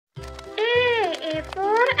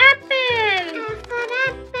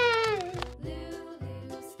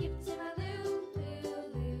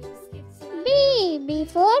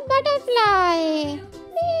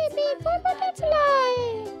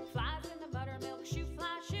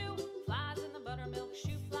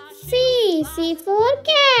C for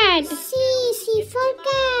cat. C for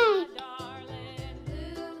cat.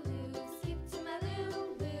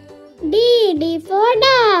 D for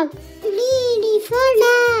duck. D for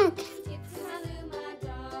duck.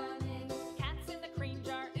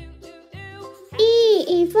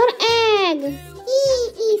 E for egg.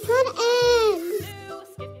 E for egg.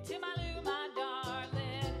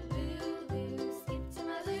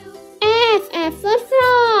 F for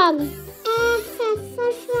frog. F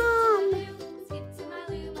for frog.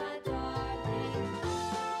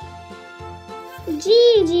 G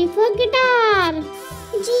for guitar.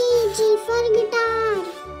 G for guitar.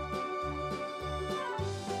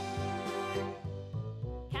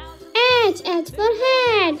 H for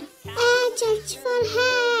head. H for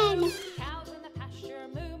head.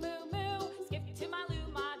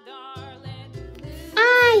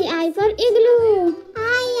 I for igloo.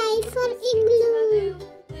 I for igloo.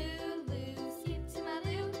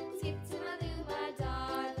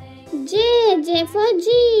 J for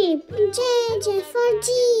jeep. J for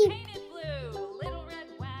jeep.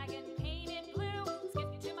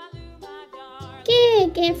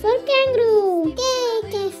 K for kangaroo.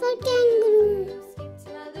 K for kangaroo.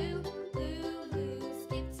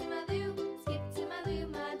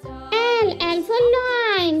 L for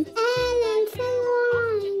lion. L for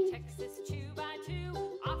lion.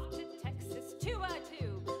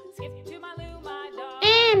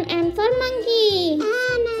 M for monkey.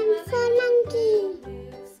 M for monkey.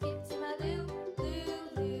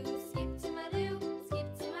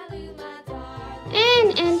 N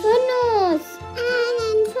for nose.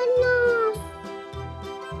 N for nose.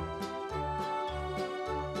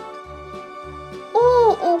 O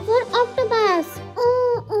for octopus. O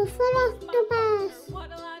for octopus.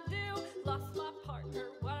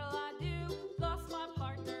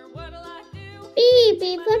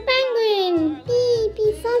 P for penguin. P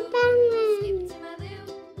for penguin.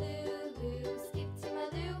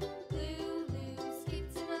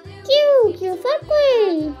 Q for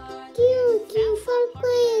quill. Q for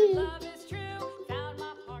quill.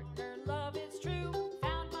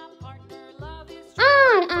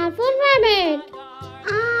 R for rabbit.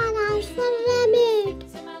 R for rabbit.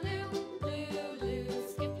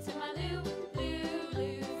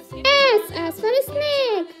 S for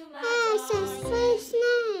snake. S for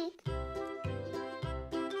snake.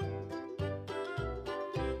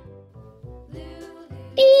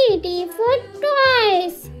 T for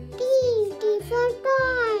toys. T for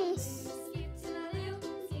toys.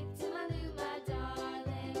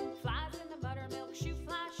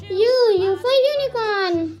 U for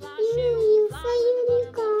unicorn. U for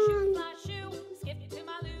unicorn.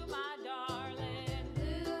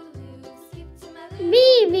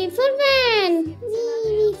 V for van. V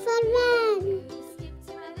for van.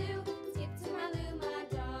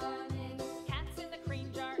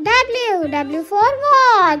 W for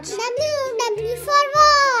watch. W for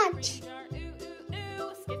watch.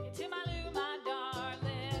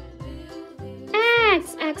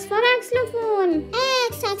 X for xylophone.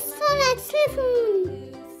 X for xylophone.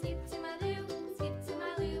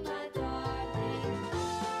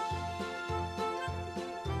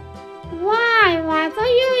 Y for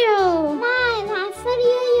yo-yo. Y for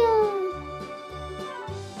yo-yo.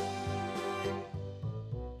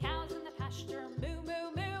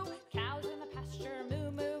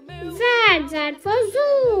 Z Z for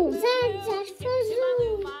zoo. for zoo.